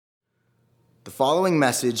The following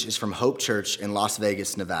message is from Hope Church in Las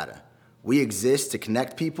Vegas, Nevada. We exist to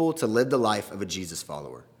connect people to live the life of a Jesus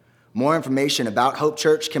follower. More information about Hope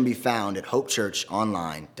Church can be found at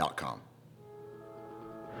hopechurchonline.com.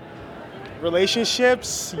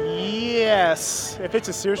 Relationships, yes. If it's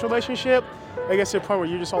a serious relationship, I guess to the point where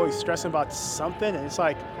you're just always stressing about something, and it's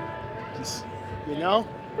like, just, you know?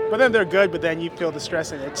 But then they're good, but then you feel the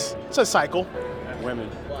stress, and it's a cycle.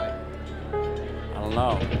 Women. I don't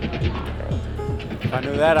know. If I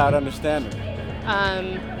knew that, I'd understand it.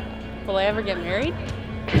 Will I ever get married?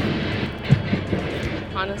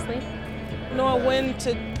 Honestly. Knowing when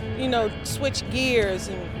to, switch gears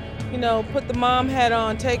and, put the mom hat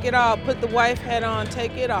on, take it off, put the wife hat on,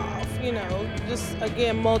 take it off, just,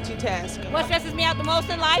 again, multitasking. What stresses me out the most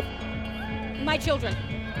in life? My children.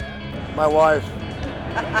 My wife.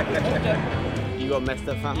 You got messed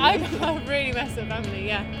up family? I've got a really messed up family,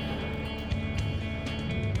 yeah.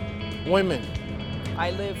 Women.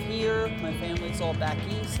 I live here, my family's all back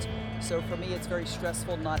east, so for me it's very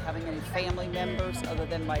stressful not having any family members other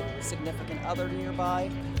than my significant other nearby.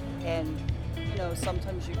 And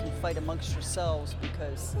sometimes you can fight amongst yourselves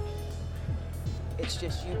because it's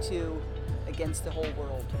just you two against the whole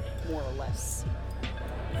world, more or less.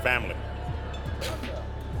 Family.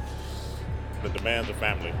 The demands of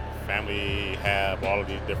family. Family have all of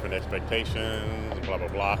these different expectations, blah, blah,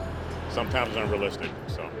 blah. Sometimes it's unrealistic,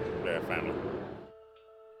 so yeah, family.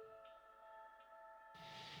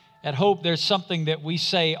 At Hope, there's something that we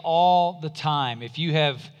say all the time. If you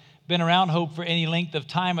have been around Hope for any length of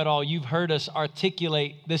time at all, you've heard us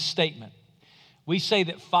articulate this statement. We say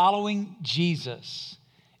that following Jesus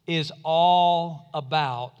is all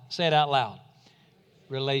about, say it out loud,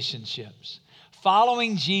 relationships.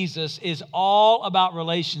 Following Jesus is all about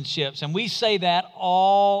relationships, and we say that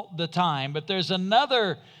all the time. But there's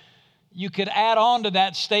another, you could add on to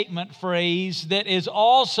that statement phrase that is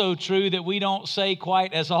also true that we don't say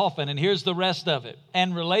quite as often, and here's the rest of it.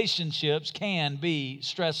 And relationships can be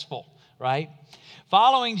stressful, right?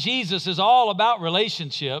 Following Jesus is all about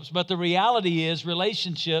relationships, but the reality is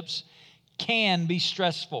relationships can be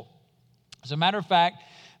stressful. As a matter of fact,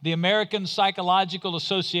 the American Psychological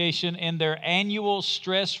Association in their annual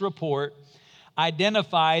stress report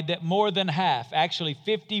identified that more than half, actually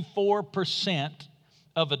 54%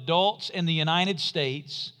 of adults in the United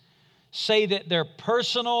States say that their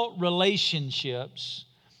personal relationships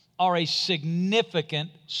are a significant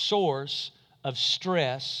source of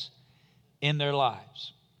stress in their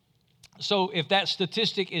lives. So if that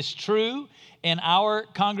statistic is true in our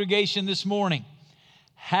congregation this morning,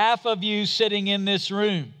 half of you sitting in this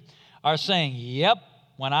room are saying, yep,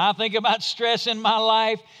 when I think about stress in my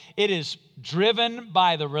life, it is driven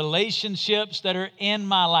by the relationships that are in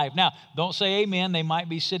my life. Now, don't say amen. They might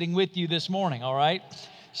be sitting with you this morning, all right?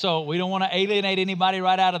 So we don't want to alienate anybody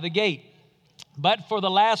right out of the gate. But for the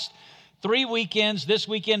last 3 weekends, this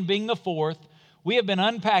weekend being the 4th, we have been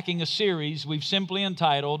unpacking a series we've simply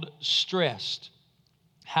entitled Stressed.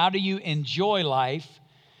 How do you enjoy life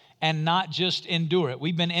and not just endure it?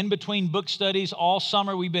 We've been in between book studies all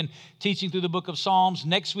summer. We've been teaching through the book of Psalms.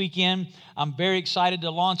 Next weekend, I'm very excited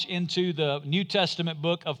to launch into the New Testament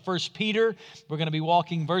book of 1 Peter. We're going to be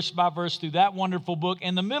walking verse by verse through that wonderful book.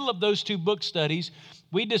 In the middle of those 2 book studies,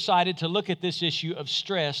 we decided to look at this issue of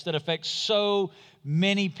stress that affects so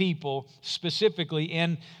many people, specifically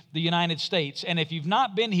in the United States. And if you've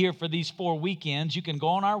not been here for these 4 weekends, you can go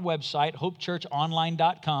on our website,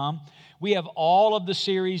 hopechurchonline.com. We have all of the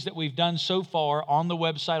series that we've done so far on the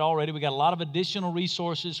website already. We got a lot of additional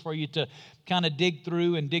resources for you to kind of dig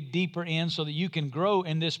through and dig deeper in so that you can grow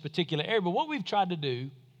in this particular area. But what we've tried to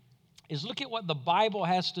do is look at what the Bible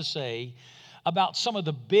has to say about some of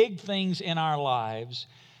the big things in our lives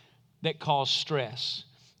that cause stress.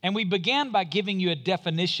 And we began by giving you a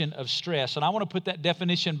definition of stress. And I want to put that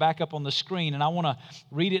definition back up on the screen, and I want to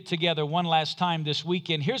read it together one last time this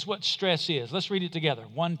weekend. Here's what stress is. Let's read it together.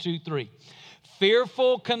 1, 2, 3.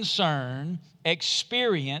 Fearful concern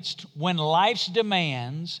experienced when life's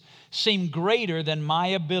demands seem greater than my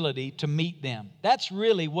ability to meet them. That's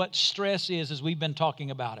really what stress is as we've been talking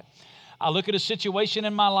about it. I look at a situation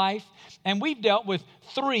in my life, and we've dealt with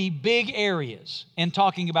 3 big areas in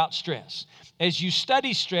talking about stress. As you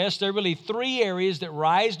study stress, there are really 3 areas that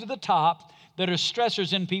rise to the top that are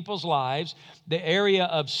stressors in people's lives. The area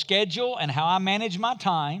of schedule and how I manage my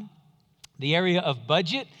time, the area of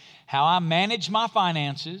budget, how I manage my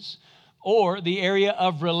finances, or the area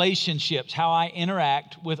of relationships, how I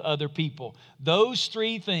interact with other people. Those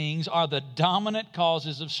 3 things are the dominant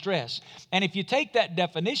causes of stress. And if you take that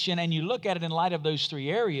definition and you look at it in light of those 3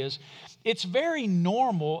 areas, it's very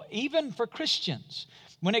normal, even for Christians,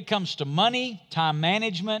 When it comes to money, time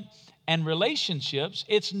management, and relationships,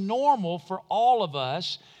 it's normal for all of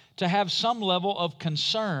us to have some level of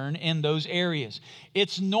concern in those areas.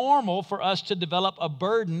 It's normal for us to develop a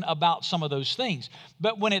burden about some of those things.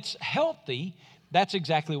 But when it's healthy, that's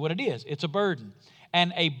exactly what it is. It's a burden.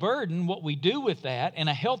 And a burden, what we do with that in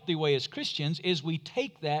a healthy way as Christians is we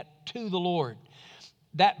take that to the Lord.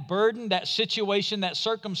 That burden, that situation, that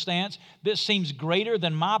circumstance that seems greater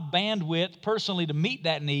than my bandwidth personally to meet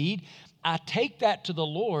that need, I take that to the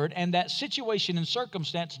Lord, and that situation and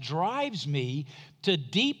circumstance drives me to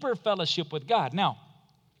deeper fellowship with God. Now,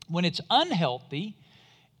 when it's unhealthy,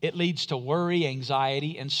 it leads to worry,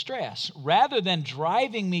 anxiety, and stress. Rather than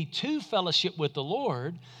driving me to fellowship with the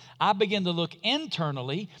Lord, I begin to look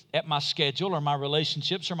internally at my schedule or my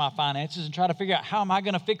relationships or my finances and try to figure out, how am I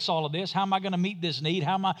going to fix all of this? How am I going to meet this need?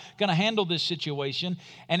 How am I going to handle this situation?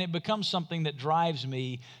 And it becomes something that drives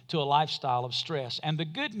me to a lifestyle of stress. And the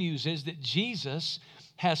good news is that Jesus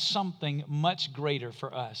has something much greater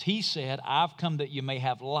for us. He said, I've come that you may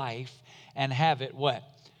have life and have it what?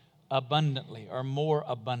 Abundantly, or more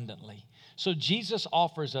abundantly. So Jesus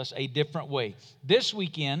offers us a different way. This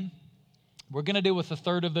weekend, we're going to deal with a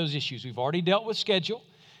third of those issues. We've already dealt with schedule.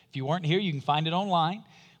 If you weren't here, you can find it online.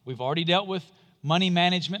 We've already dealt with money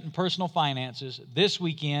management and personal finances. This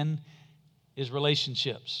weekend is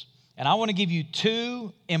relationships. And I want to give you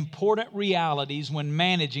two important realities when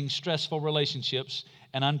managing stressful relationships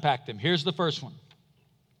and unpack them. Here's the first one.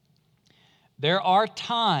 There are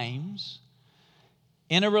times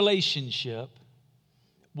in a relationship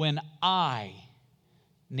when I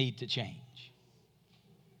need to change.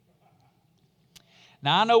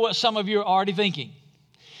 Now, I know what some of you are already thinking.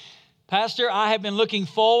 Pastor, I have been looking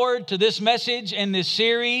forward to this message and this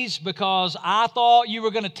series because I thought you were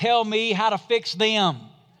going to tell me how to fix them.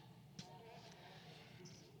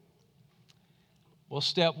 Well,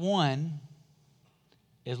 step one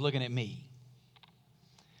is looking at me.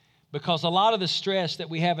 Because a lot of the stress that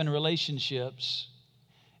we have in relationships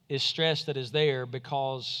is stress that is there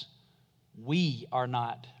because we are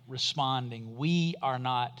not responding. We are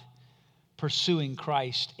not pursuing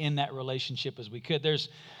Christ in that relationship as we could. There's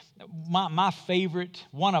one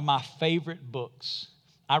of my favorite books.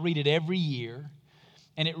 I read it every year,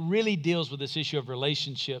 and it really deals with this issue of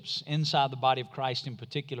relationships inside the body of Christ in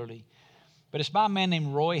particularly. But it's by a man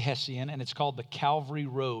named Roy Hession, and it's called The Calvary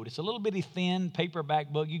Road. It's a little bitty thin paperback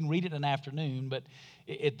book. You can read it in an afternoon, but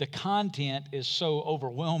the content is so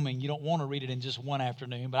overwhelming, you don't want to read it in just one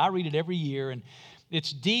afternoon. But I read it every year, and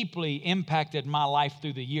it's deeply impacted my life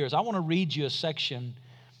through the years. I want to read you a section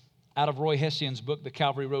out of Roy Hession's book, The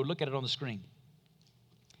Calvary Road. Look at it on the screen.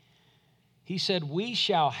 He said, we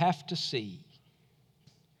shall have to see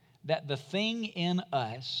that the thing in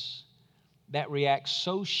us that reacts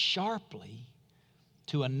so sharply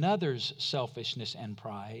to another's selfishness and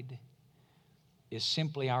pride is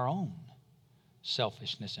simply our own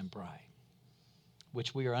selfishness and pride,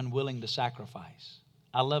 which we are unwilling to sacrifice.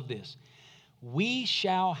 I love this. We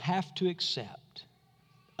shall have to accept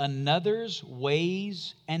another's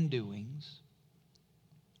ways and doings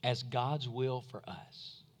as God's will for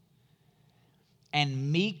us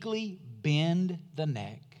and meekly bend the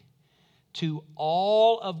neck to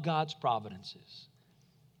all of God's providences.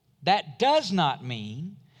 That does not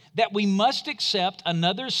mean that we must accept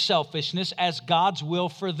another's selfishness as God's will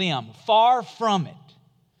for them. Far from it.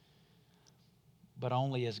 But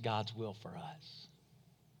only as God's will for us.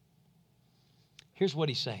 Here's what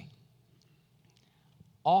he's saying.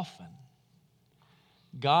 Often,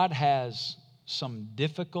 God has some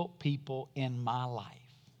difficult people in my life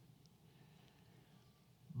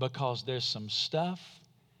because there's some stuff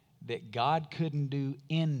that God couldn't do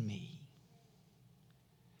in me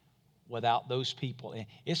without those people.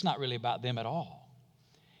 It's not really about them at all.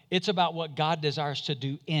 It's about what God desires to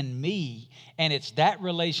do in me, and it's that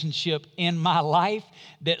relationship in my life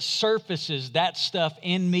that surfaces that stuff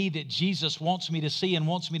in me that Jesus wants me to see and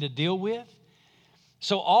wants me to deal with.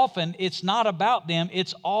 So often, it's not about them,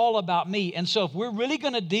 it's all about me. And so if we're really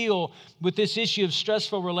going to deal with this issue of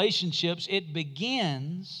stressful relationships, it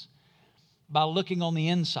begins by looking on the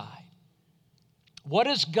inside. What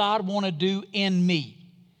does God want to do in me?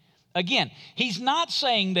 Again, he's not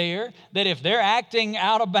saying there that if they're acting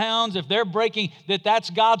out of bounds, if they're breaking, that that's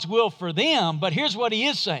God's will for them. But here's what he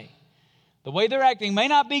is saying. The way they're acting may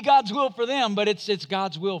not be God's will for them, but it's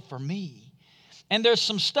God's will for me. And there's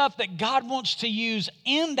some stuff that God wants to use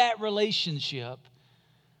in that relationship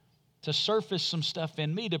to surface some stuff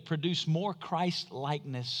in me to produce more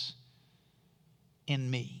Christ-likeness in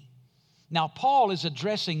me. Now, Paul is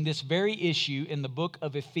addressing this very issue in the book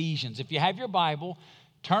of Ephesians. If you have your Bible,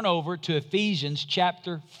 turn over to Ephesians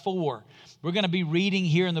chapter 4. We're going to be reading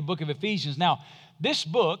here in the book of Ephesians. Now, this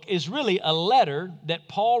book is really a letter that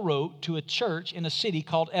Paul wrote to a church in a city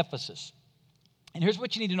called Ephesus. And here's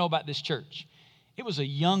what you need to know about this church. It was a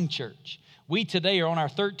young church. We today are on our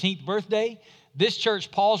 13th birthday. This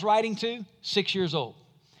church Paul's writing to, 6 years old.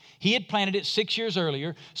 He had planted it 6 years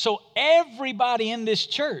earlier. So everybody in this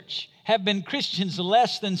church have been Christians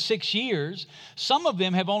less than 6 years. Some of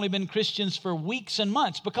them have only been Christians for weeks and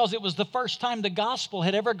months because it was the first time the gospel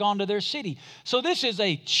had ever gone to their city. So this is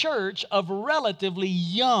a church of relatively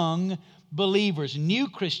young believers, new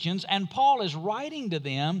Christians, and Paul is writing to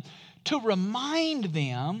them to remind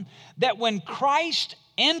them that when Christ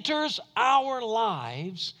enters our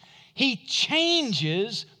lives, He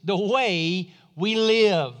changes the way we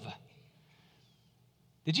live.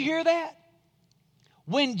 Did you hear that?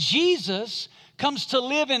 When Jesus comes to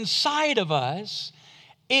live inside of us,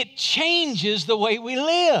 it changes the way we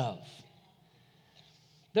live.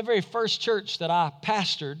 The very first church that I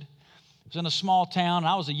pastored was in a small town, and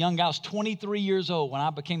I was a young guy. I was 23 years old when I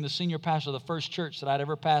became the senior pastor of the first church that I'd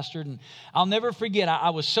ever pastored. And I'll never forget, I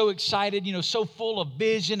was so excited, so full of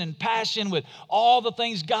vision and passion with all the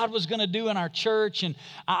things God was going to do in our church. And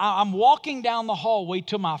I'm walking down the hallway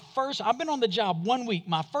to I've been on the job 1 week,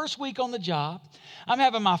 my first week on the job. I'm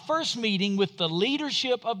having my first meeting with the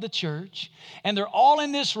leadership of the church, and they're all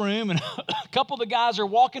in this room, and a couple of the guys are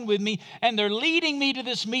walking with me, and they're leading me to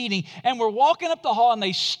this meeting, and we're walking up the hall, and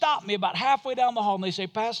they stop me about halfway down the hall, and they say,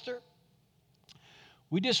 "Pastor,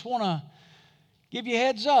 we just want to give you a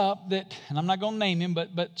heads up that," and I'm not going to name him,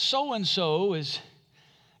 but so-and-so is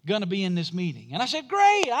going to be in this meeting. And I said,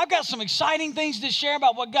 "Great, I've got some exciting things to share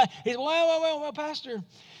about what God," he said, well, Pastor,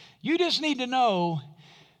 you just need to know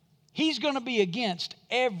he's going to be against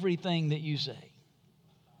everything that you say.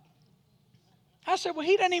 I said, "Well,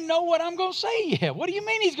 he doesn't even know what I'm going to say yet. What do you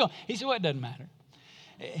mean he's going?" He said, "Well, it doesn't matter.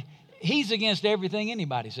 He's against everything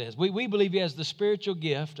anybody says. We believe he has the spiritual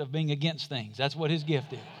gift of being against things. That's what his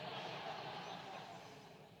gift is."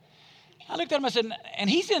 I looked at him, I said, "And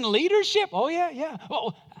he's in leadership?" "Oh, yeah.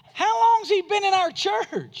 Well, how long's he been in our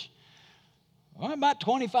church?" "Well, about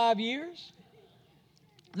 25 years.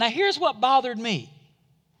 Now, here's what bothered me.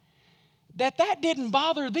 That didn't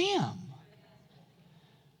bother them.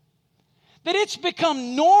 That it's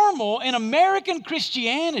become normal in American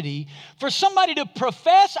Christianity for somebody to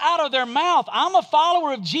profess out of their mouth, "I'm a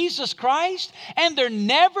follower of Jesus Christ," and there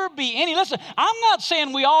never be any. Listen, I'm not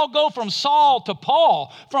saying we all go from Saul to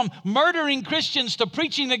Paul, from murdering Christians to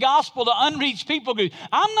preaching the gospel to unreached people groups.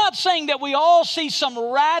 I'm not saying that we all see some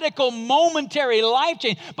radical momentary life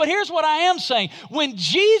change. But here's what I am saying. When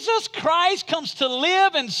Jesus Christ comes to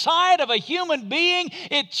live inside of a human being,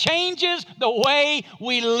 it changes the way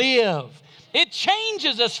we live. It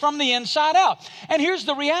changes us from the inside out. And here's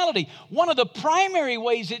the reality. One of the primary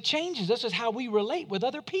ways it changes us is how we relate with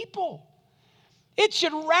other people. It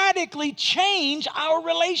should radically change our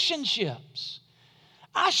relationships.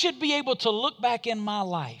 I should be able to look back in my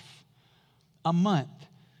life a month,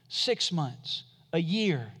 6 months, a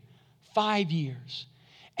year, 5 years,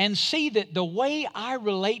 and see that the way I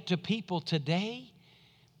relate to people today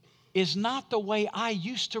is not the way I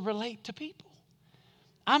used to relate to people.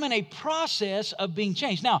 I'm in a process of being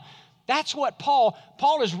changed. Now, that's what Paul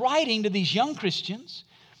is writing to these young Christians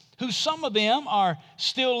who some of them are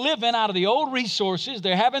still living out of the old resources.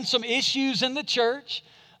 They're having some issues in the church.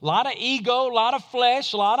 A lot of ego, a lot of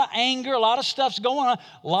flesh, a lot of anger, a lot of stuff's going on.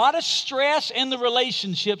 A lot of stress in the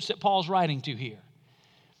relationships that Paul's writing to here.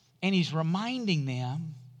 And he's reminding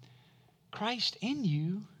them, Christ in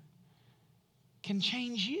you can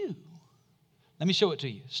change you. Let me show it to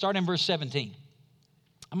you. Start in verse 17.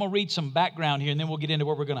 I'm going to read some background here, and then we'll get into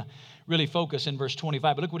where we're going to really focus in verse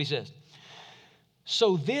 25. But look what he says.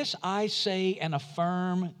 "So this I say and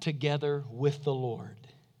affirm together with the Lord,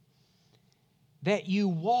 that you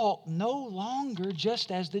walk no longer just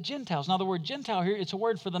as the Gentiles." Now, the word Gentile here, it's a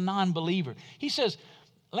word for the non-believer. He says,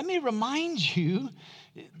 let me remind you,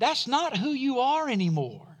 that's not who you are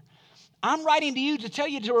anymore. I'm writing to you to tell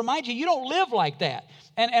you, to remind you, you don't live like that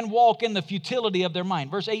and walk in the futility of their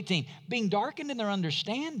mind. Verse 18, "Being darkened in their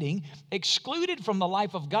understanding, excluded from the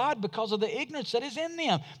life of God because of the ignorance that is in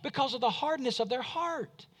them, because of the hardness of their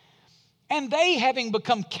heart. And they, having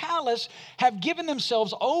become callous, have given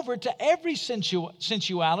themselves over to every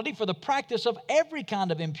sensuality for the practice of every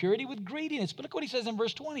kind of impurity with greediness." But look what he says in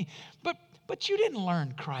verse 20. But you didn't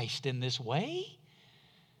learn Christ in this way.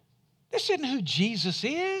 This isn't who Jesus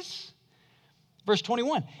is. Verse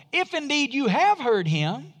 21, "If indeed you have heard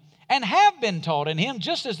him and have been taught in him,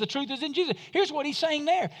 just as the truth is in Jesus. Here's what he's saying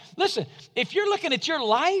there. Listen, if you're looking at your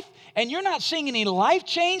life and you're not seeing any life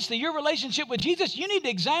change to your relationship with Jesus, you need to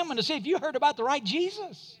examine to see if you heard about the right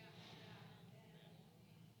Jesus.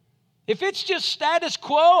 If it's just status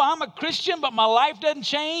quo, I'm a Christian, but my life doesn't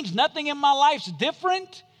change, nothing in my life's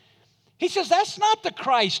different, he says that's not the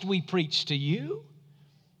Christ we preach to you.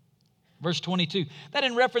 Verse 22, that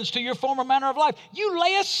in reference to your former manner of life, you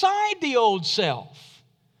lay aside the old self,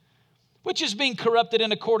 which is being corrupted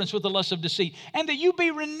in accordance with the lust of deceit, and that you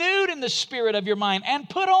be renewed in the spirit of your mind and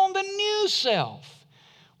put on the new self,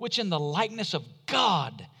 which in the likeness of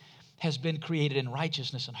God has been created in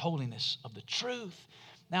righteousness and holiness of the truth.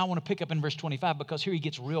 Now I want to pick up in verse 25 because here he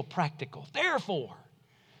gets real practical. Therefore,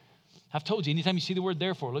 I've told you, anytime you see the word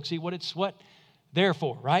therefore, look, see what it's what?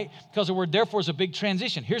 Therefore, right? Because the word therefore is a big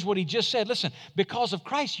transition. Here's what he just said. Listen, because of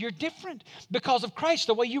Christ, you're different. Because of Christ,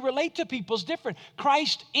 the way you relate to people is different.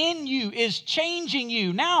 Christ in you is changing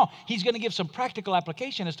you. Now, he's going to give some practical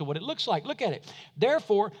application as to what it looks like. Look at it.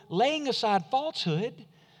 Therefore, laying aside falsehood,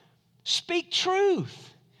 speak truth,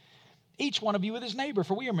 each one of you with his neighbor,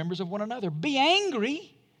 for we are members of one another. Be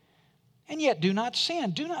angry, and yet do not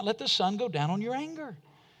sin. Do not let the sun go down on your anger.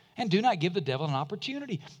 And do not give the devil an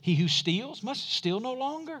opportunity. He who steals must steal no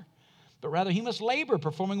longer, but rather he must labor,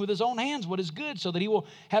 performing with his own hands what is good, so that he will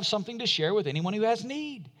have something to share with anyone who has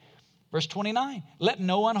need. Verse 29, let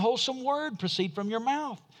no unwholesome word proceed from your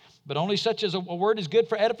mouth, but only such as a word is good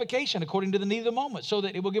for edification, according to the need of the moment, so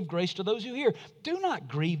that it will give grace to those who hear. Do not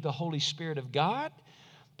grieve the Holy Spirit of God,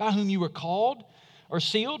 by whom you were called or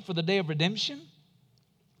sealed for the day of redemption.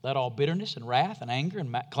 Let all bitterness and wrath and anger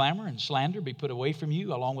and clamor and slander be put away from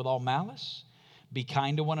you, along with all malice. Be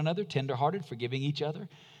kind to one another, tenderhearted, forgiving each other,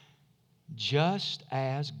 just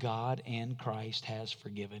as God in Christ has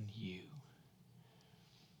forgiven you.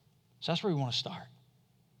 So that's where we want to start.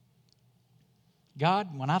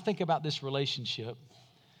 God, when I think about this relationship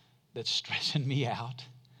that's stressing me out,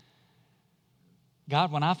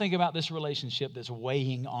 God, when I think about this relationship that's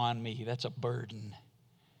weighing on me, that's a burden.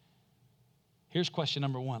 Here's question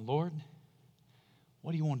number one. Lord,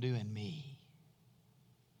 what do you want to do in me?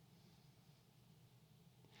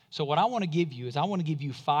 So what I want to give you is I want to give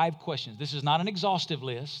you 5 questions. This is not an exhaustive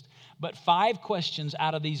list, but 5 questions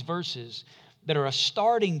out of these verses that are a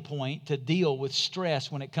starting point to deal with stress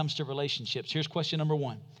when it comes to relationships. Here's question number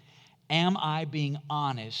 1. Am I being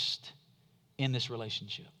honest in this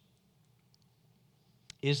relationship?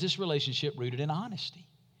 Is this relationship rooted in honesty?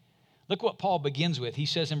 Look what Paul begins with. He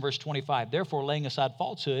says in verse 25, therefore, laying aside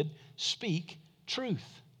falsehood, speak truth.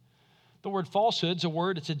 The word falsehood is a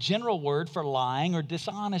word, it's a general word for lying or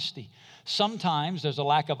dishonesty. Sometimes there's a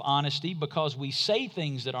lack of honesty because we say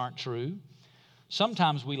things that aren't true.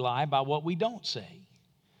 Sometimes we lie by what we don't say.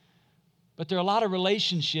 But there are a lot of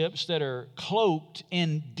relationships that are cloaked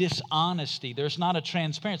in dishonesty. There's not a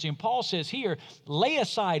transparency. And Paul says here, lay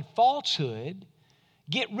aside falsehood,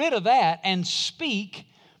 get rid of that, and speak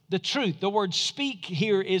the truth. The word speak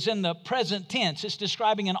here is in the present tense. It's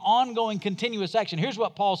describing an ongoing, continuous action. Here's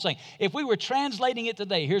what Paul's saying. If we were translating it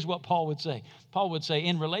today, here's what Paul would say. Paul would say,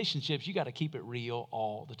 in relationships, you got to keep it real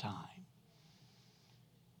all the time.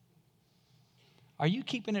 Are you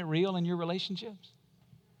keeping it real in your relationships?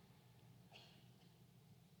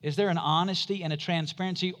 Is there an honesty and a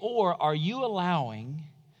transparency, or are you allowing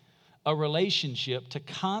a relationship to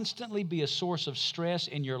constantly be a source of stress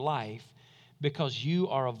in your life because you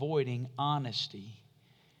are avoiding honesty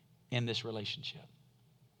in this relationship?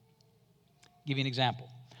 I'll give you an example.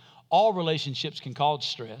 All relationships can cause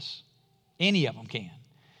stress. Any of them can.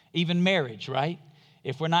 Even marriage, right?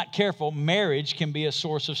 If we're not careful, marriage can be a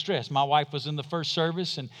source of stress. My wife was in the first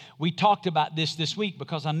service, and we talked about this week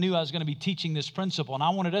because I knew I was going to be teaching this principle, and I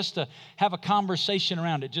wanted us to have a conversation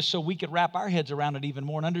around it just so we could wrap our heads around it even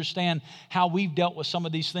more and understand how we've dealt with some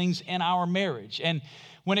of these things in our marriage. And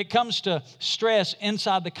when it comes to stress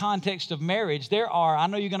inside the context of marriage, I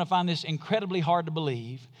know you're going to find this incredibly hard to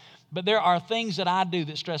believe, but there are things that I do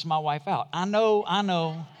that stress my wife out. I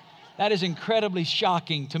know. That is incredibly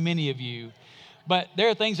shocking to many of you. But there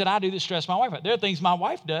are things that I do that stress my wife out. There are things my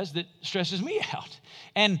wife does that stresses me out.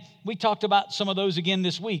 And we talked about some of those again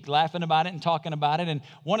this week, laughing about it and talking about it. And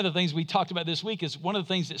one of the things we talked about this week is one of the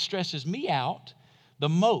things that stresses me out the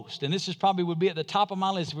most, and this is probably would be at the top of my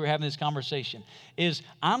list if we were having this conversation, is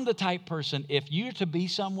I'm the type person, if you're to be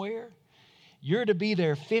somewhere, you're to be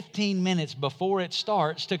there 15 minutes before it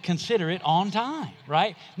starts to consider it on time,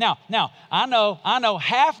 right? Now, I know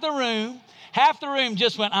half the room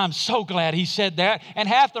just went, I'm so glad he said that. And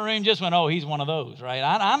half the room just went, oh, he's one of those, right?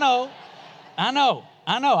 I know.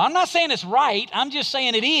 I know. I'm not saying it's right. I'm just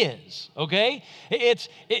saying it is, okay?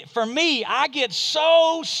 For me, I get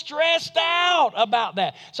so stressed out about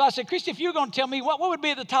that. So I said, Christy, if you're going to tell me, what would be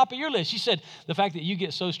at the top of your list? She said, the fact that you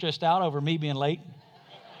get so stressed out over me being late.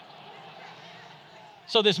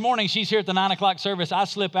 So this morning, she's here at the 9 o'clock service. I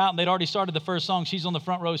slip out, and they'd already started the first song. She's on the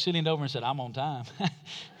front row, she leaned over and said, I'm on time.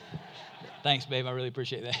 Thanks, babe. I really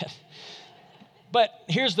appreciate that. But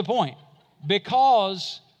here's the point.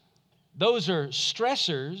 Because those are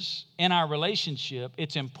stressors in our relationship,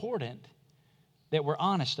 it's important that we're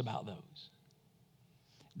honest about those.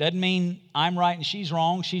 Doesn't mean I'm right and she's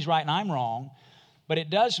right and I'm wrong, but it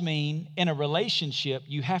does mean in a relationship,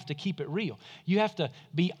 you have to keep it real. You have to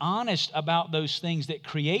be honest about those things that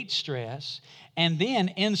create stress, and then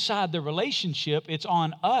inside the relationship, it's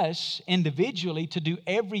on us individually to do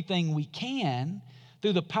everything we can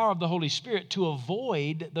through the power of the Holy Spirit to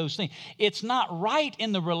avoid those things. It's not right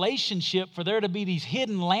in the relationship for there to be these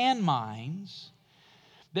hidden landmines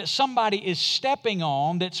that somebody is stepping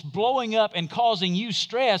on that's blowing up and causing you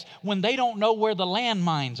stress when they don't know where the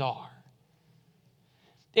landmines are.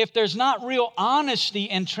 If there's not real honesty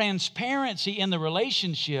and transparency in the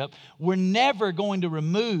relationship, we're never going to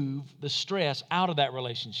remove the stress out of that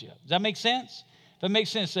relationship. Does that make sense? If that makes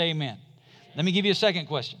sense, say amen. Let me give you a second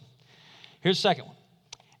question. Here's the second one.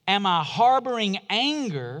 Am I harboring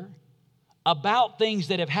anger about things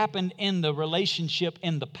that have happened in the relationship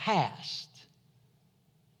in the past?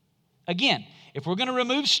 Again, if we're going to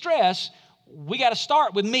remove stress, we got to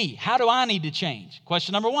start with me. How do I need to change?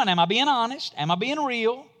 Question number one, am I being honest? Am I being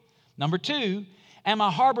real? Number two, am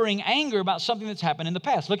I harboring anger about something that's happened in the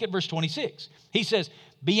past? Look at verse 26. He says,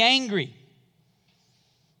 be angry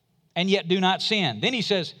and yet do not sin. Then he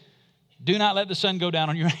says, do not let the sun go down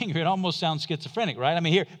on your anger. It almost sounds schizophrenic, right? I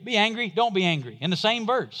mean, here, be angry, don't be angry, in the same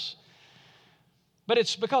verse. But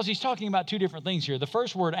it's because he's talking about two different things here. The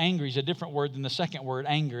first word, angry, is a different word than the second word,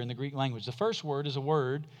 anger, in the Greek language. The first word is a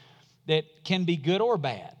word that can be good or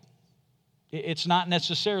bad. It's not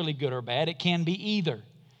necessarily good or bad. It can be either.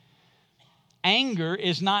 Anger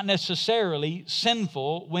is not necessarily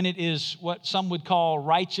sinful when it is what some would call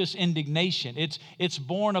righteous indignation. It's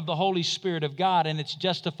born of the Holy Spirit of God, and it's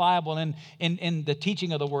justifiable in the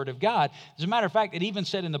teaching of the Word of God. As a matter of fact, it even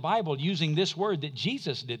said in the Bible, using this word, that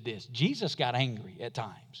Jesus did this. Jesus got angry at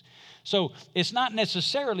times. So it's not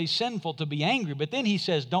necessarily sinful to be angry, but then he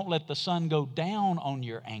says, don't let the sun go down on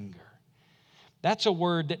your anger. That's a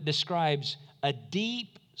word that describes a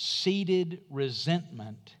deep-seated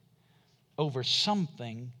resentment over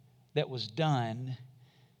something that was done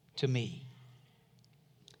to me.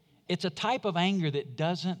 It's a type of anger that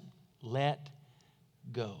doesn't let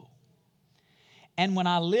go. And when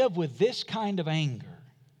I live with this kind of anger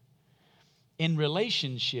in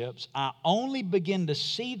relationships, I only begin to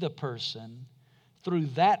see the person through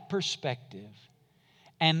that perspective.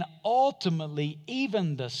 And ultimately,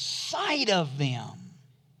 even the sight of them,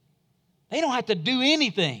 they don't have to do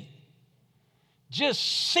anything.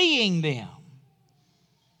 Just seeing them,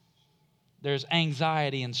 there's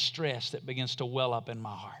anxiety and stress that begins to well up in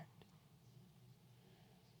my heart.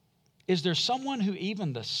 Is there someone who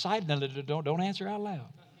even the sight, no, don't answer out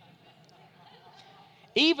loud.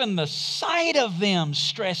 Even the sight of them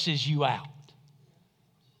stresses you out.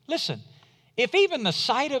 Listen, if even the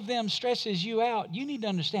sight of them stresses you out, you need to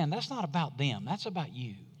understand that's not about them, that's about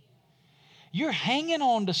you. You're hanging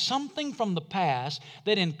on to something from the past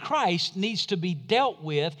that in Christ needs to be dealt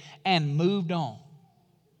with and moved on.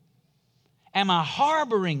 Am I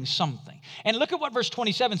harboring something? And look at what verse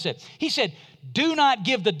 27 said. He said, do not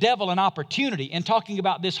give the devil an opportunity. In talking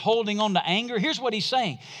about this holding on to anger, here's what he's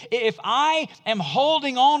saying. If I am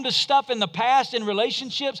holding on to stuff in the past in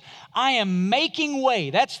relationships, I am making way.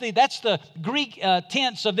 That's the Greek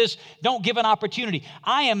tense of this, don't give an opportunity.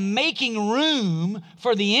 I am making room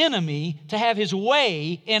for the enemy to have his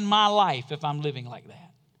way in my life if I'm living like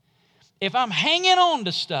that. If I'm hanging on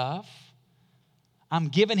to stuff, I'm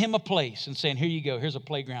giving him a place and saying, here you go, here's a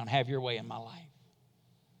playground, have your way in my life.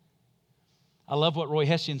 I love what Roy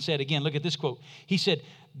Hession said. Again, look at this quote. He said,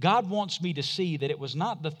 God wants me to see that it was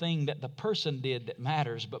not the thing that the person did that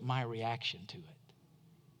matters, but my reaction to it.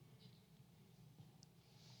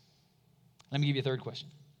 Let me give you a third question.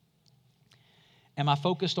 Am I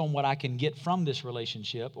focused on what I can get from this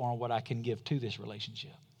relationship or on what I can give to this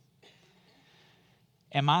relationship?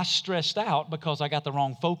 Am I stressed out because I got the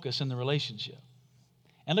wrong focus in the relationship?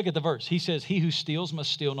 And look at the verse. He says, he who steals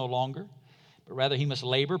must steal no longer, but rather he must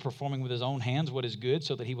labor, performing with his own hands what is good,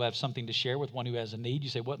 so that he will have something to share with one who has a need. You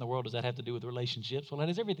say, what in the world does that have to do with relationships? Well, that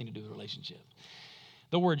has everything to do with relationships.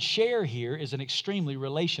 The word share here is an extremely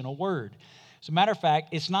relational word. As a matter of fact,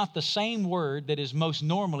 it's not the same word that is most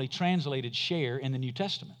normally translated share in the New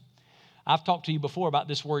Testament. I've talked to you before about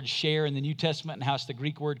this word share in the New Testament and how it's the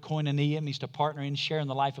Greek word koinonia. It means to partner in, share in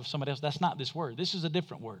the life of somebody else. That's not this word. This is a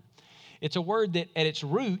different word. It's a word that at its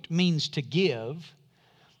root means to give,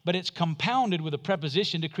 but it's compounded with a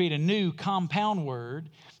preposition to create a new compound word.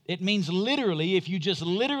 It means literally, if you just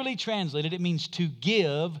literally translate it, it means to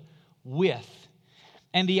give with.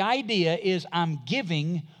 And the idea is I'm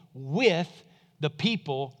giving with the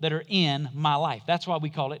people that are in my life. That's why we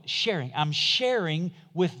call it sharing. I'm sharing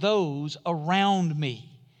with those around me.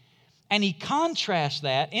 And he contrasts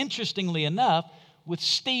that, interestingly enough, with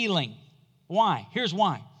stealing. Why? Here's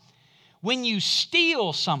why. When you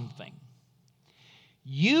steal something,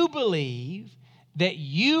 you believe that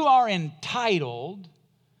you are entitled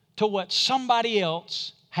to what somebody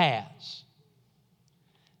else has.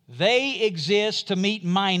 They exist to meet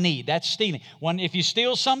my need. That's stealing. If you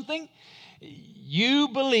steal something, you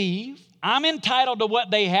believe I'm entitled to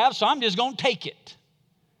what they have, so I'm just going to take it.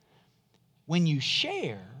 When you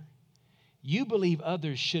share, you believe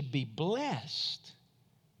others should be blessed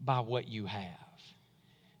by what you have.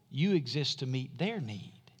 You exist to meet their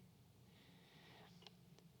need.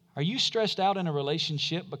 Are you stressed out in a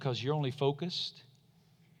relationship because you're only focused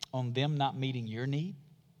on them not meeting your need?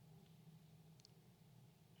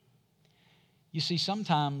 You see,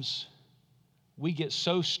 sometimes we get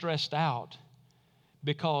so stressed out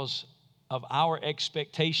because of our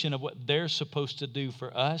expectation of what they're supposed to do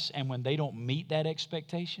for us, and when they don't meet that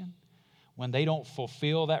expectation, when they don't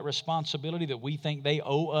fulfill that responsibility that we think they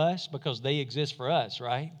owe us because they exist for us,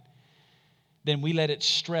 right? Then we let it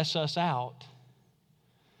stress us out.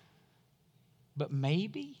 But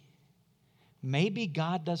maybe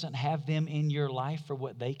God doesn't have them in your life for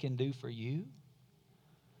what they can do for you.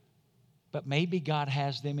 But maybe God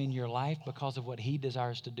has them in your life because of what He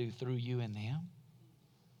desires to do through you and them.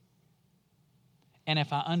 And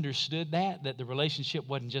if I understood that the relationship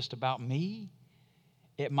wasn't just about me,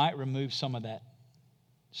 it might remove some of that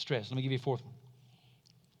stress. Let me give you a fourth one.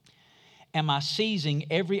 Am I seizing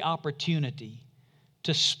every opportunity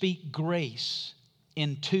to speak grace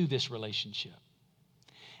into this relationship?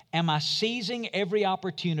 Am I seizing every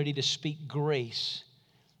opportunity to speak grace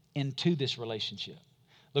into this relationship?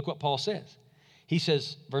 Look what Paul says. He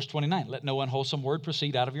says, verse 29, let no unwholesome word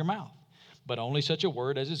proceed out of your mouth, but only such a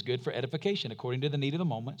word as is good for edification, according to the need of the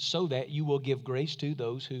moment, so that you will give grace to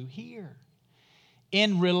those who hear.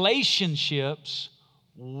 In relationships,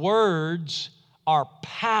 words are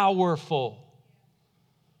powerful.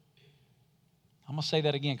 I'm going to say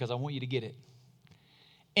that again because I want you to get it.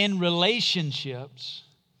 In relationships,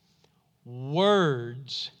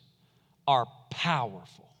 words are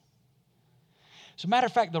powerful. As a matter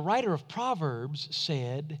of fact, the writer of Proverbs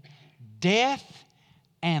said, death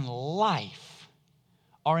and life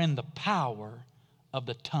are in the power of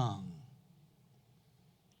the tongue.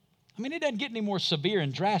 I mean, it doesn't get any more severe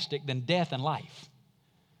and drastic than death and life.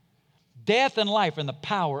 Death and life are in the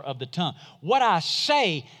power of the tongue. What I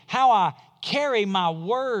say, how I carry my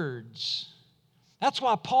words. That's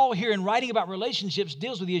why Paul here in writing about relationships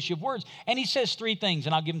deals with the issue of words. And he says three things,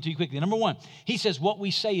 and I'll give them to you quickly. Number one, he says what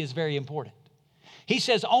we say is very important. He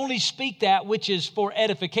says, only speak that which is for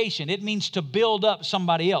edification. It means to build up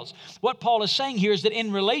somebody else. What Paul is saying here is that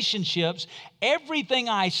in relationships, everything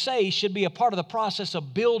I say should be a part of the process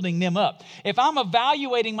of building them up. If I'm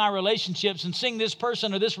evaluating my relationships and seeing this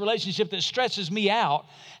person or this relationship that stresses me out,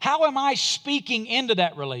 how am I speaking into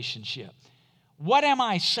that relationship? What am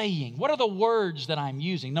I saying? What are the words that I'm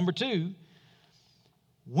using? Number two,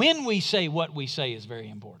 when we say what we say is very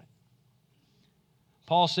important.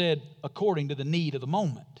 Paul said, according to the need of the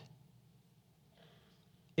moment.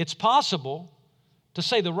 It's possible to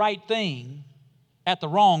say the right thing at the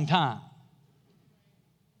wrong time.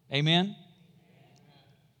 Amen?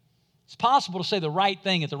 It's possible to say the right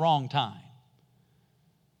thing at the wrong time.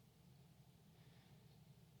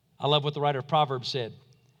 I love what the writer of Proverbs said.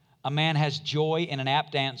 A man has joy in an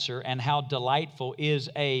apt answer, and how delightful is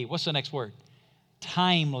a, what's the next word?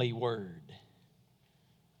 Timely word.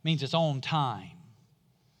 Means it's on time.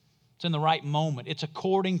 It's in the right moment. It's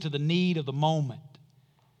according to the need of the moment.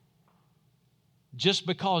 Just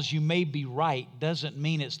because you may be right doesn't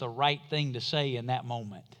mean it's the right thing to say in that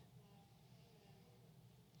moment.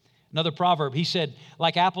 Another proverb, he said,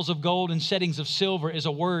 like apples of gold and settings of silver is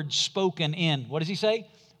a word spoken in, what does he say?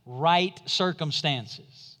 Right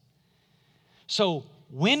circumstances. So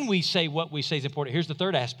when we say what we say is important. Here's the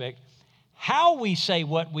third aspect. How we say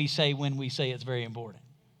what we say when we say it's very important.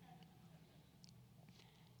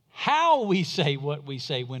 How we say what we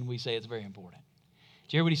say when we say it's very important.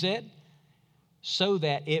 Did you hear what he said? so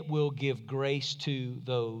that it will give grace to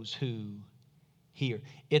those who hear.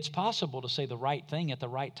 It's possible to say the right thing at the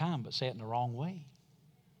right time, but say it in the wrong way.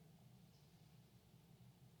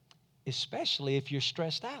 Especially if you're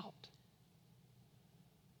stressed out.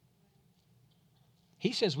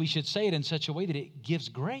 He says we should say it in such a way that it gives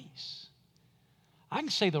grace. I can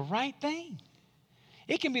say the right thing.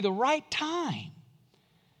 It can be the right time.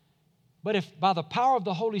 But if by the power of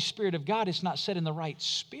the Holy Spirit of God, it's not said in the right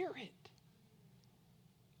spirit.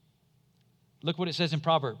 Look what it says in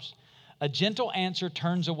Proverbs. A gentle answer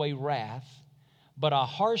turns away wrath, but a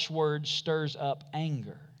harsh word stirs up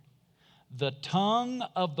anger. The tongue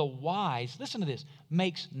of the wise, listen to this,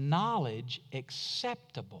 makes knowledge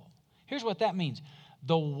acceptable. Here's what that means.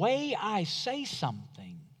 The way I say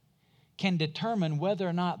something can determine whether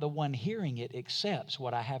or not the one hearing it accepts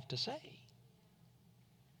what I have to say.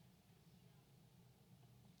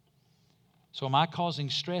 So am I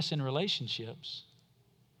causing stress in relationships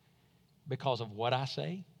because of what I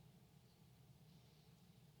say?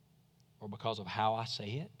 Or because of how I say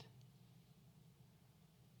it?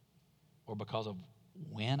 Or because of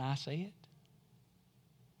when I say it?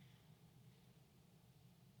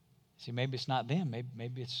 See, maybe it's not them.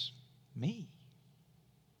 Maybe it's me.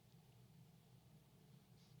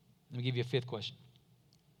 Let me give you a fifth question.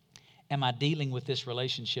 Am I dealing with this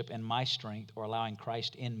relationship in my strength or allowing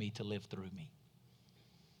Christ in me to live through me?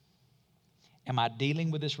 Am I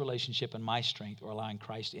dealing with this relationship in my strength or allowing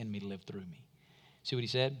Christ in me to live through me? See what he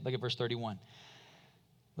said? Look at verse 31.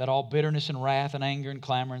 Let all bitterness and wrath and anger and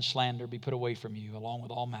clamor and slander be put away from you, along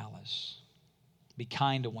with all malice. Be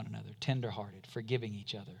kind to one another, tenderhearted, forgiving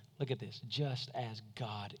each other. Look at this. Just as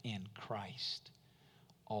God in Christ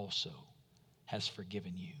also has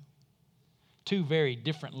forgiven you. Two very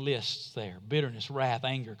different lists there. Bitterness, wrath,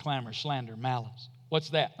 anger, clamor, slander, malice. What's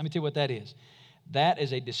that? Let me tell you what that is. That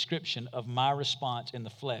is a description of my response in the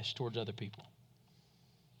flesh towards other people.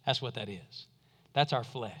 That's what that is. That's our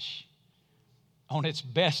flesh. On its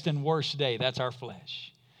best and worst day, that's our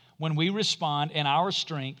flesh. When we respond in our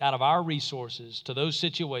strength, out of our resources to those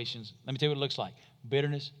situations, let me tell you what it looks like.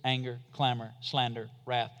 Bitterness, anger, clamor, slander,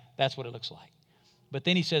 wrath. That's what it looks like. But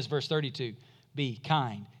then he says, verse 32, be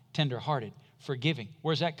kind, tenderhearted, forgiving.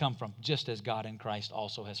 Where's that come from? Just as God in Christ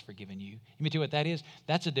also has forgiven you. Let me tell you what that is.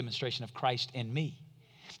 That's a demonstration of Christ in me.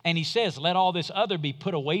 And he says, let all this other be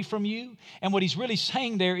put away from you. And what he's really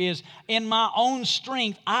saying there is, in my own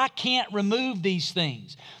strength, I can't remove these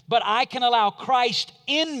things. But I can allow Christ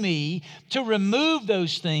in me to remove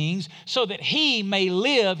those things so that he may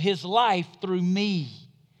live his life through me.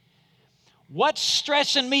 What's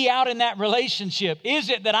stressing me out in that relationship? Is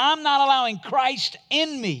it that I'm not allowing Christ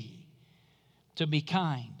in me to be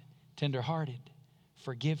kind, tenderhearted,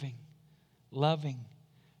 forgiving, loving,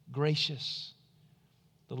 gracious?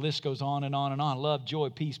 The list goes on and on and on. Love, joy,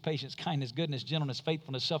 peace, patience, kindness, goodness, gentleness,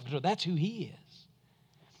 faithfulness, self-control. That's who he is.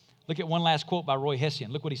 Look at one last quote by Roy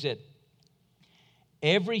Hession. Look what he said.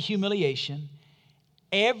 Every humiliation,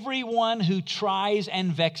 everyone who tries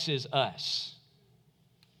and vexes us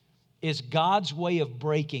is God's way of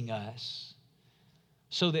breaking us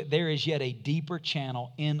so that there is yet a deeper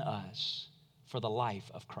channel in us for the life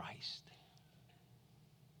of Christ.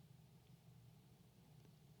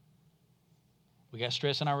 We got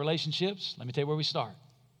stress in our relationships. Let me tell you where we start.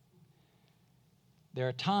 There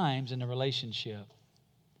are times in the relationship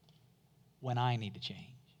when I need to change.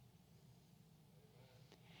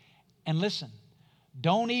 And listen,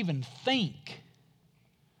 don't even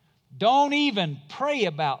pray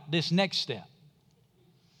about this next step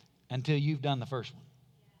until you've done the first one.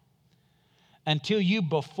 Until you,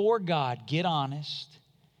 before God, get honest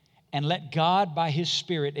and let God, by his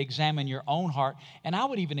Spirit, examine your own heart. And I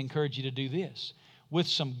would even encourage you to do this. With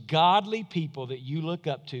some godly people that you look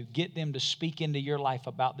up to, get them to speak into your life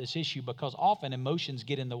about this issue, because often emotions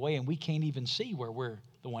get in the way and we can't even see where we're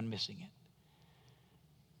the one missing it.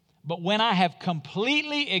 But when I have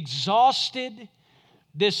completely exhausted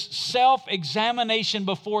this self-examination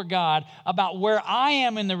before God about where I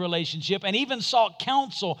am in the relationship, and even sought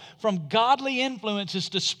counsel from godly influences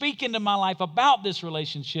to speak into my life about this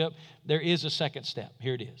relationship, there is a second step.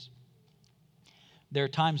 Here it is. There are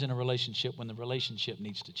times in a relationship when the relationship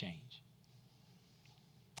needs to change.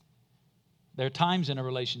 There are times in a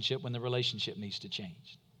relationship when the relationship needs to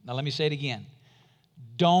change. Now let me say it again.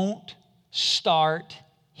 Don't start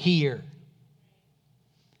here.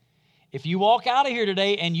 If you walk out of here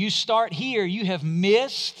today and you start here, you have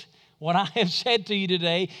missed what I have said to you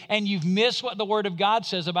today, and you've missed what the Word of God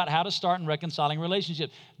says about how to start in reconciling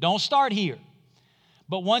relationships. Don't start here.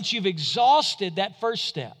 But once you've exhausted that first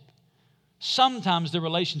step, sometimes the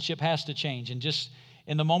relationship has to change. And just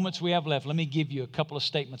In the moments we have left, let me give you a couple of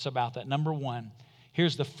statements about that. Number one,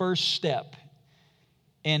 here's the first step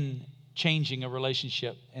in changing a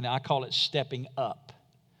relationship, and I call it stepping up.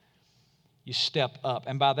 You step up.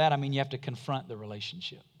 And by that, I mean you have to confront the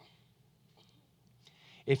relationship.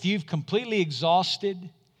 If you've completely exhausted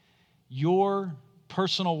your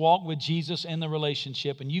personal walk with Jesus in the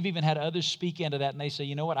relationship, and you've even had others speak into that, and they say,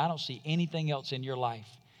 you know what, I don't see anything else in your life,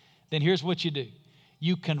 then here's what you do.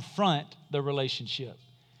 You confront the relationship.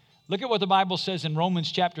 Look at what the Bible says in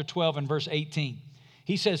Romans chapter 12 and verse 18.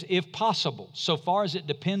 He says, if possible, so far as it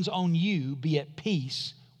depends on you, be at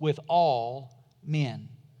peace with all men.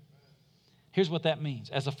 Here's what that means.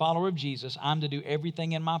 As a follower of Jesus, I'm to do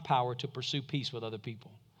everything in my power to pursue peace with other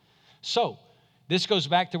people. So, this goes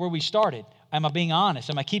back to where we started. Am I being honest?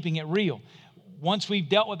 Am I keeping it real? Once we've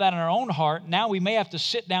dealt with that in our own heart, now we may have to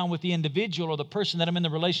sit down with the individual or the person that I'm in the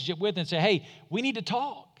relationship with and say, hey, we need to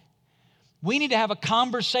talk. We need to have a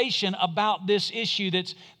conversation about this issue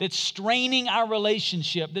that's straining our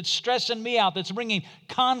relationship, that's stressing me out, that's bringing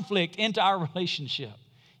conflict into our relationship.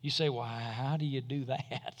 You say, well, how do you do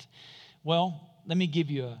that? Well, let me give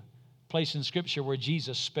you a place in Scripture where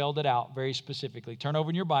Jesus spelled it out very specifically. Turn over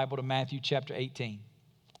in your Bible to Matthew chapter 18.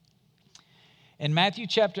 In Matthew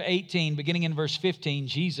chapter 18, beginning in verse 15,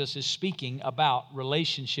 Jesus is speaking about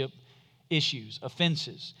relationship issues,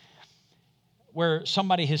 offenses, where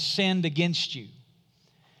somebody has sinned against you.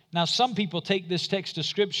 Now, some people take this text of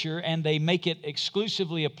Scripture and they make it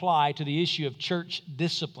exclusively apply to the issue of church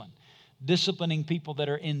discipline, disciplining people that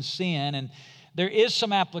are in sin. And there is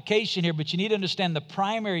some application here, but you need to understand the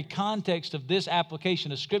primary context of this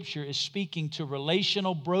application of Scripture is speaking to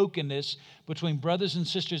relational brokenness between brothers and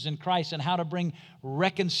sisters in Christ and how to bring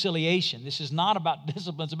reconciliation. This is not about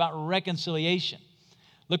discipline, it's about reconciliation.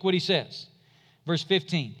 Look what he says. Verse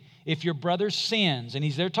 15, if your brother sins, and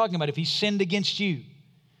he's there talking about if he sinned against you,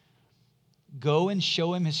 go and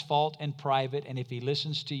show him his fault in private, and if he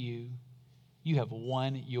listens to you, you have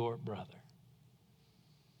won your brother.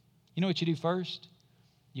 You know what you do first?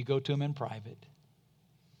 You go to him in private.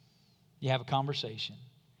 You have a conversation.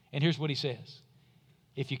 And here's what he says.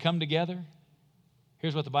 If you come together,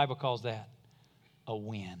 here's what the Bible calls that, a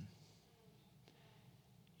win.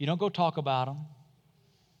 You don't go talk about them.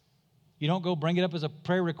 You don't go bring it up as a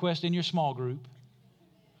prayer request in your small group.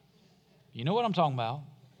 You know what I'm talking about.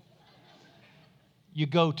 You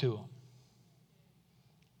go to them.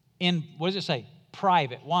 In, what does it say?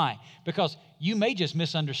 Private. Why? Because you may just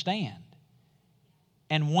misunderstand.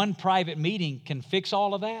 And one private meeting can fix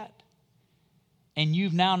all of that. And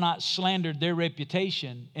you've now not slandered their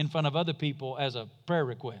reputation in front of other people as a prayer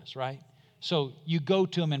request, right? So you go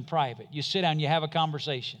to them in private. You sit down, you have a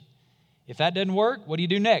conversation. If that doesn't work, what do you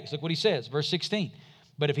do next? Look what he says, verse 16.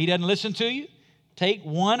 But if he doesn't listen to you, take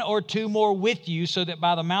one or two more with you so that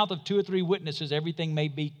by the mouth of two or three witnesses, every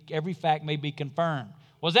fact may be confirmed.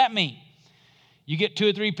 What does that mean? You get two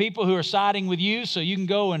or three people who are siding with you so you can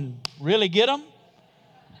go and really get them?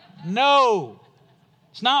 No,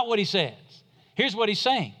 it's not what he says. Here's what he's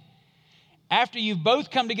saying. After you've both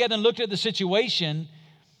come together and looked at the situation,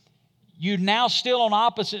 you're now still on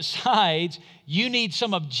opposite sides. You need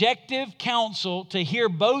some objective counsel to hear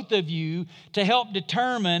both of you to help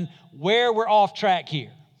determine where we're off track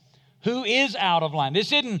here. Who is out of line?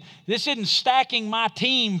 This isn't stacking my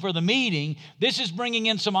team for the meeting. This is bringing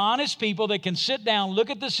in some honest people that can sit down, look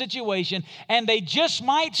at the situation, and they just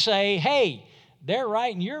might say, hey, they're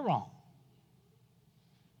right and you're wrong.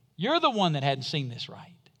 You're the one that hadn't seen this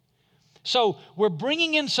right. So we're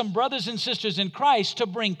bringing in some brothers and sisters in Christ to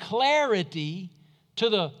bring clarity to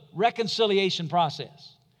the reconciliation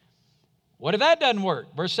process. What if that doesn't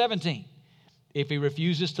work? Verse 17, if he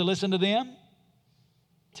refuses to listen to them,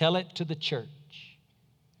 tell it to the church.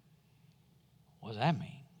 What does that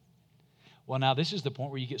mean? Well, now this is the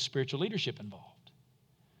point where you get spiritual leadership involved.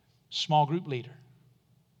 Small group leader.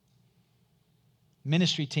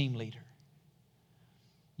 Ministry team leader.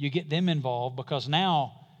 You get them involved because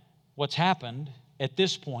now what's happened at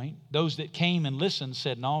this point, those that came and listened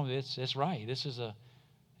said, no, it's right. This is a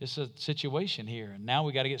situation here. And now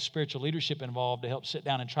we got to get spiritual leadership involved to help sit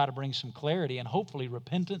down and try to bring some clarity and hopefully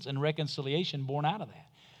repentance and reconciliation born out of that.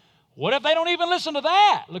 What if they don't even listen to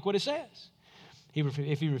that? Look what it says.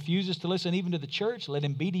 If he refuses to listen even to the church, let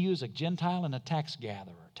him be to you as a Gentile and a tax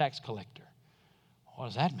gatherer, tax collector. What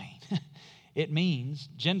does that mean? It means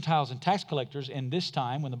Gentiles and tax collectors in this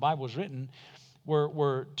time when the Bible was written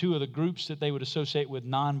were two of the groups that they would associate with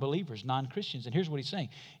non-believers, non-Christians. And here's what he's saying.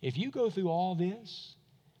 If you go through all this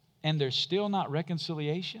and there's still not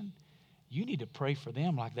reconciliation, you need to pray for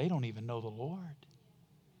them like they don't even know the Lord.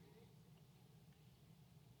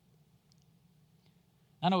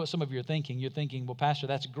 I know what some of you are thinking. You're thinking, well, Pastor,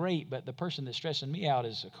 that's great, but the person that's stressing me out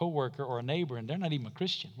is a coworker or a neighbor, and they're not even a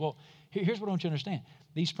Christian. Well, here's what I want you to understand.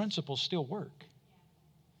 These principles still work.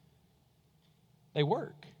 They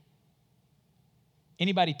work.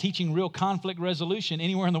 Anybody teaching real conflict resolution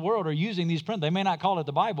anywhere in the world are using these principles. They may not call it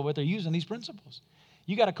the Bible, but they're using these principles.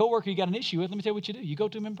 You got a coworker you got an issue with, let me tell you what you do. You go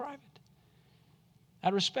to them in private. Out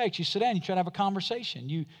of respect, you sit down, you try to have a conversation.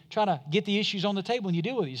 You try to get the issues on the table and you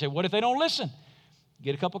deal with it. You say, what if they don't listen?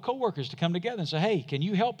 Get a couple of coworkers to come together and say, hey, can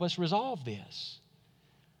you help us resolve this?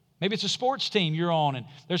 Maybe it's a sports team you're on and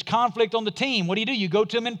there's conflict on the team. What do? You go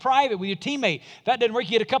to them in private with your teammate. If that doesn't work,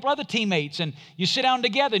 you get a couple other teammates and you sit down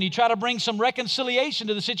together and you try to bring some reconciliation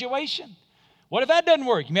to the situation. What if that doesn't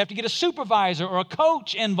work? You may have to get a supervisor or a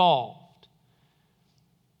coach involved.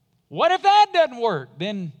 What if that doesn't work?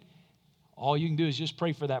 Then all you can do is just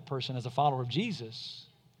pray for that person as a follower of Jesus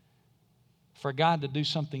for God to do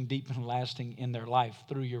something deep and lasting in their life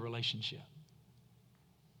through your relationship.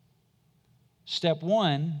 Step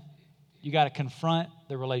one, you got to confront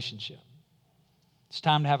the relationship. It's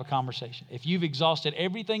time to have a conversation. If you've exhausted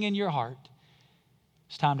everything in your heart,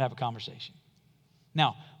 it's time to have a conversation.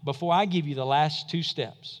 Now, before I give you the last two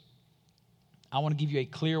steps, I want to give you a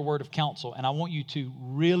clear word of counsel, and I want you to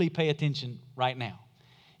really pay attention right now.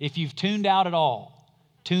 If you've tuned out at all,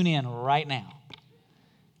 tune in right now.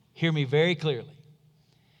 Hear me very clearly.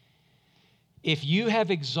 If you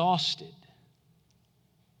have exhausted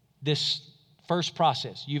this first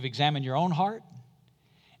process, you've examined your own heart,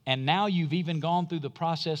 and now you've even gone through the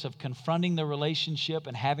process of confronting the relationship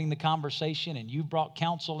and having the conversation, and you've brought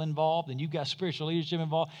counsel involved, and you've got spiritual leadership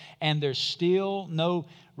involved, and there's still no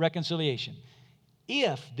reconciliation.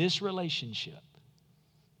 If this relationship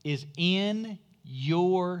is in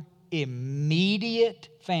your immediate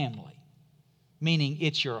family, meaning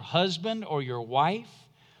it's your husband or your wife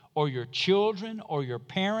or your children or your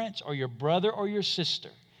parents or your brother or your sister,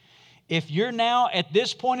 if you're now at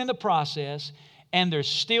this point in the process and there's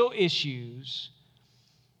still issues,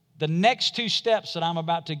 the next two steps that I'm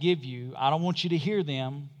about to give you, I don't want you to hear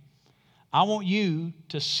them. I want you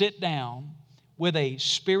to sit down with a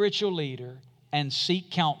spiritual leader and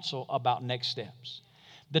seek counsel about next steps.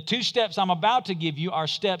 The two steps I'm about to give you are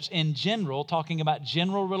steps in general, talking about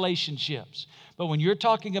general relationships. But when you're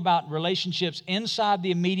talking about relationships inside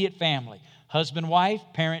the immediate family, husband, wife,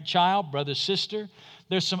 parent, child, brother, sister,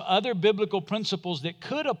 there's some other biblical principles that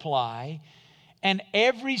could apply, and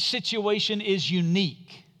every situation is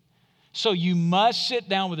unique. So you must sit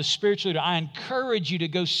down with a spiritual leader. I encourage you to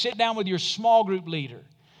go sit down with your small group leader.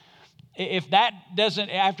 If that doesn't,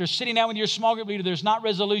 after sitting down with your small group leader, there's not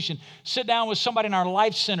resolution, sit down with somebody in our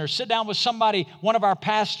life center, sit down with somebody, one of our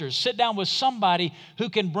pastors, sit down with somebody who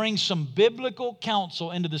can bring some biblical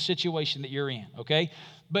counsel into the situation that you're in, okay?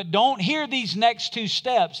 But don't hear these next two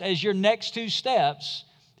steps as your next two steps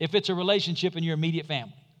if it's a relationship in your immediate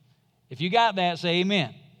family. If you got that, say amen.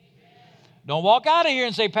 Amen. Don't walk out of here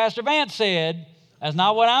and say, Pastor Vance said, that's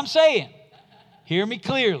not what I'm saying. Hear me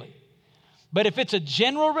clearly. But if it's a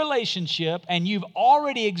general relationship and you've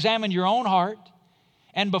already examined your own heart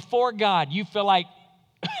and before God you feel like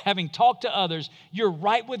having talked to others, you're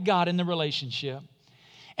right with God in the relationship,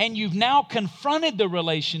 and you've now confronted the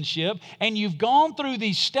relationship and you've gone through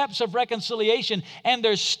these steps of reconciliation and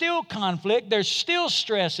there's still conflict, there's still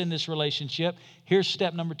stress in this relationship, here's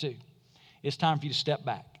step number two. It's time for you to step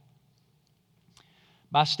back.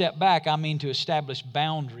 By step back, I mean to establish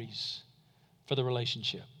boundaries for the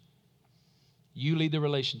relationship. You lead the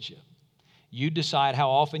relationship. You decide how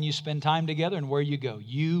often you spend time together and where you go.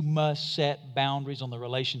 You must set boundaries on the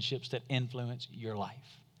relationships that influence your life.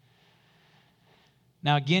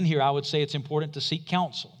 Now, again, here I would say it's important to seek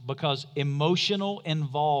counsel because emotional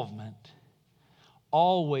involvement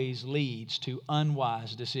always leads to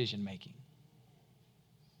unwise decision making.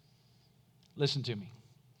 Listen to me.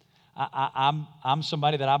 I'm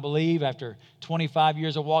somebody that I believe after 25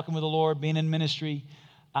 years of walking with the Lord, being in ministry,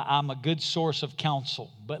 I'm a good source of counsel.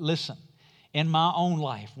 But listen, in my own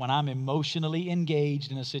life, when I'm emotionally engaged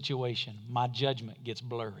in a situation, my judgment gets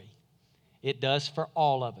blurry. It does for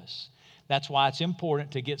all of us. That's why it's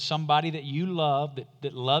important to get somebody that you love,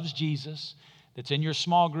 that loves Jesus, that's in your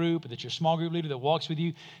small group, that's your small group leader that walks with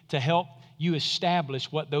you, to help you establish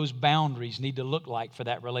what those boundaries need to look like for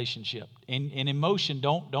that relationship. In emotion,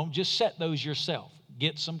 don't just set those yourself.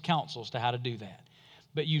 Get some counsels to how to do that.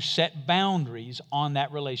 But you set boundaries on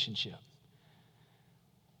that relationship.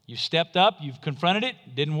 You've stepped up, you've confronted it,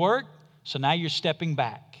 didn't work, so now you're stepping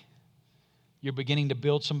back. You're beginning to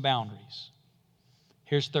build some boundaries.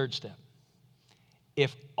 Here's third step.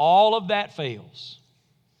 If all of that fails,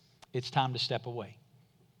 it's time to step away.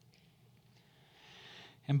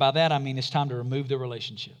 And by that, I mean it's time to remove the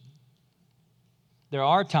relationship. There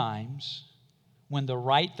are times when the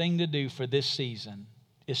right thing to do for this season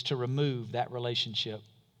is to remove that relationship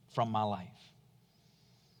from my life.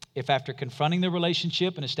 If after confronting the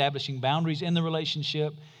relationship and establishing boundaries in the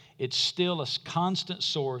relationship, it's still a constant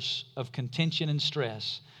source of contention and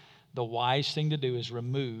stress, the wise thing to do is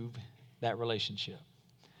remove that relationship.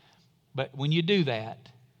 But when you do that,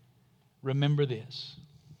 remember this: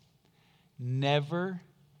 never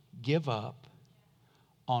give up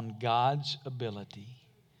on God's ability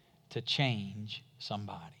to change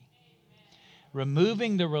somebody.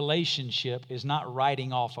 Removing the relationship is not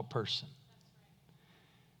writing off a person.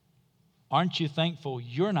 Aren't you thankful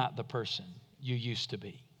you're not the person you used to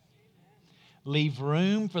be? Leave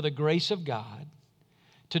room for the grace of God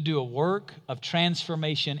to do a work of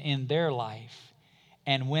transformation in their life.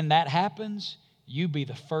 And when that happens, you be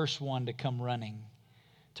the first one to come running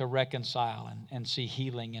to reconcile and see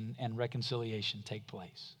healing and reconciliation take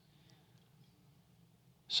place.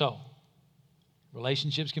 So,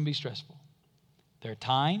 relationships can be stressful. There are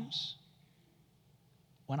times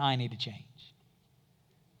when I need to change.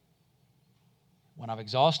 When I've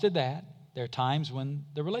exhausted that, there are times when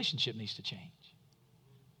the relationship needs to change.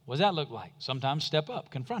 What does that look like? Sometimes step up,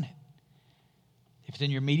 confront it. If it's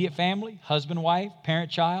in your immediate family, husband, wife,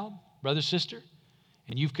 parent, child, brother, sister,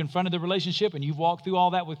 and you've confronted the relationship and you've walked through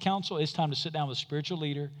all that with counsel, it's time to sit down with a spiritual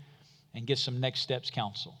leader and get some next steps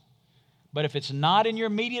counsel. But if it's not in your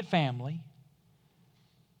immediate family,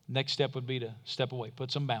 next step would be to step away,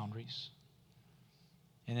 put some boundaries.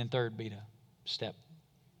 And then third be to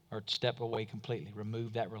step away completely,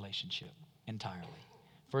 remove that relationship entirely.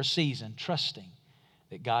 For a season, trusting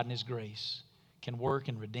that God in His grace can work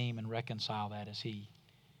and redeem and reconcile that as He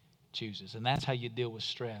chooses. And that's how you deal with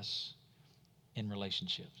stress in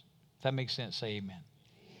relationships. If that makes sense, say amen.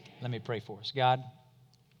 Let me pray for us. God,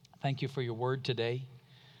 thank you for your word today.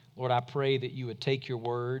 Lord, I pray that you would take your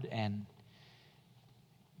word and,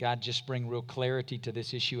 God, just bring real clarity to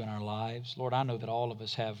this issue in our lives. Lord, I know that all of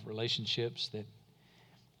us have relationships that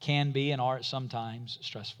can be and are at some times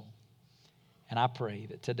stressful. And I pray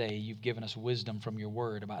that today you've given us wisdom from your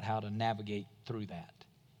word about how to navigate through that.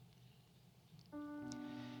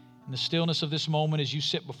 In the stillness of this moment as you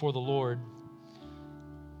sit before the Lord,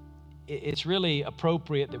 it's really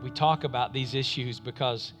appropriate that we talk about these issues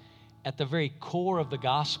because at the very core of the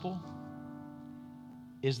gospel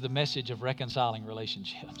is the message of reconciling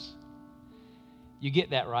relationships. You get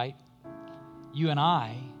that, right? You and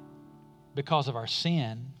I, because of our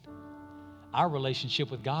sin, our relationship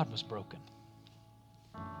with God was broken.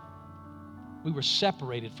 We were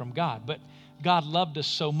separated from God, but God loved us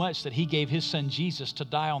so much that He gave His Son Jesus to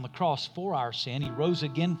die on the cross for our sin. He rose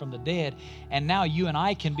again from the dead, and now you and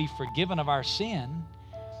I can be forgiven of our sin,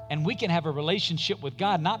 and we can have a relationship with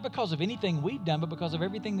God, not because of anything we've done, but because of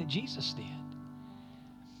everything that Jesus did.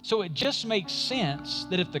 So it just makes sense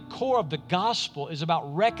that if the core of the gospel is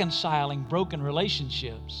about reconciling broken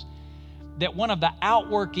relationships, that one of the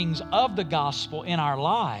outworkings of the gospel in our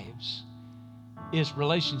lives is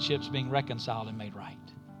relationships being reconciled and made right.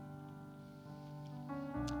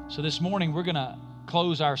 So this morning, we're going to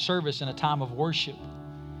close our service in a time of worship.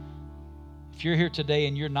 If you're here today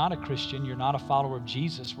and you're not a Christian, you're not a follower of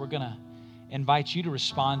Jesus, we're going to invite you to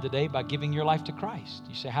respond today by giving your life to Christ.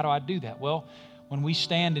 You say, how do I do that? Well, when we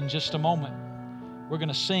stand in just a moment, we're going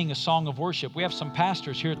to sing a song of worship. We have some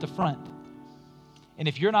pastors here at the front. And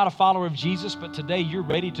if you're not a follower of Jesus, but today you're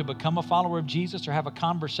ready to become a follower of Jesus or have a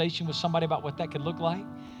conversation with somebody about what that could look like,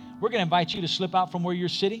 we're going to invite you to slip out from where you're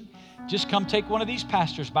sitting. Just come take one of these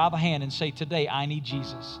pastors by the hand and say, today I need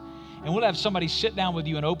Jesus. And we'll have somebody sit down with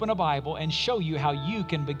you and open a Bible and show you how you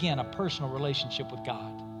can begin a personal relationship with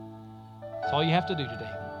God. That's all you have to do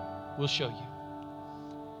today. We'll show you.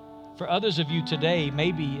 For others of you today,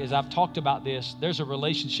 maybe as I've talked about this, there's a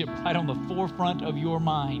relationship right on the forefront of your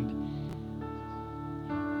mind.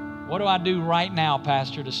 What do I do right now,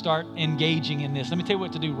 Pastor, to start engaging in this? Let me tell you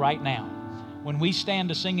what to do right now. When we stand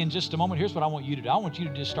to sing in just a moment, here's what I want you to do. I want you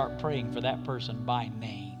to just start praying for that person by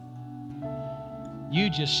name. You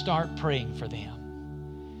just start praying for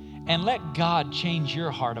them. And let God change your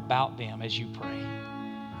heart about them as you pray.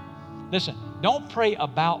 Listen, don't pray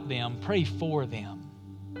about them, pray for them.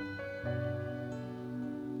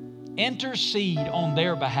 Intercede on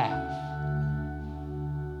their behalf.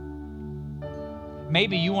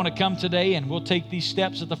 Maybe you want to come today and we'll take these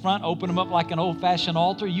steps at the front, open them up like an old-fashioned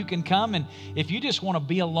altar. You can come, and if you just want to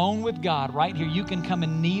be alone with God right here, you can come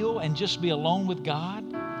and kneel and just be alone with God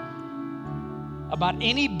about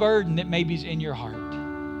any burden that maybe is in your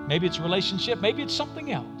heart. Maybe it's a relationship, maybe it's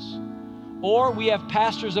something else. Or we have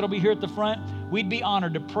pastors that'll be here at the front. we'd be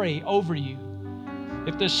honored to pray over you.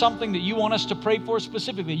 If there's something that you want us to pray for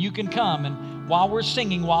specifically, you can come, and while we're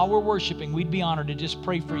singing, while we're worshiping, we'd be honored to just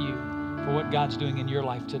pray for you for what God's doing in your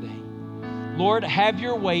life today. Lord, have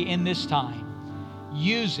your way in this time.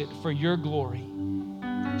 Use it for your glory.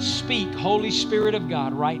 Speak, Holy Spirit of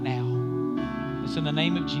God, right now. It's in the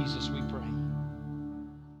name of Jesus we pray.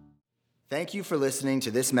 Thank you for listening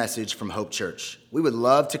to this message from Hope Church. We would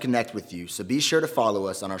love to connect with you, so be sure to follow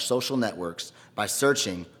us on our social networks by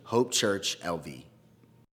searching Hope Church LV.